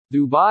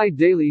Dubai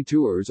Daily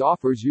Tours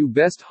offers you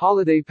best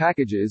holiday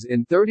packages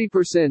in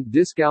 30%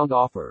 discount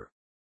offer.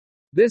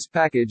 This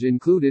package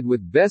included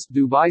with Best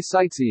Dubai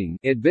Sightseeing,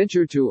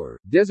 Adventure Tour,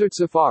 Desert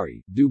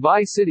Safari,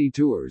 Dubai City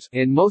Tours,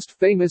 and Most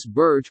Famous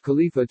Burj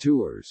Khalifa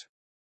Tours.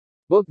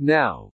 Book now.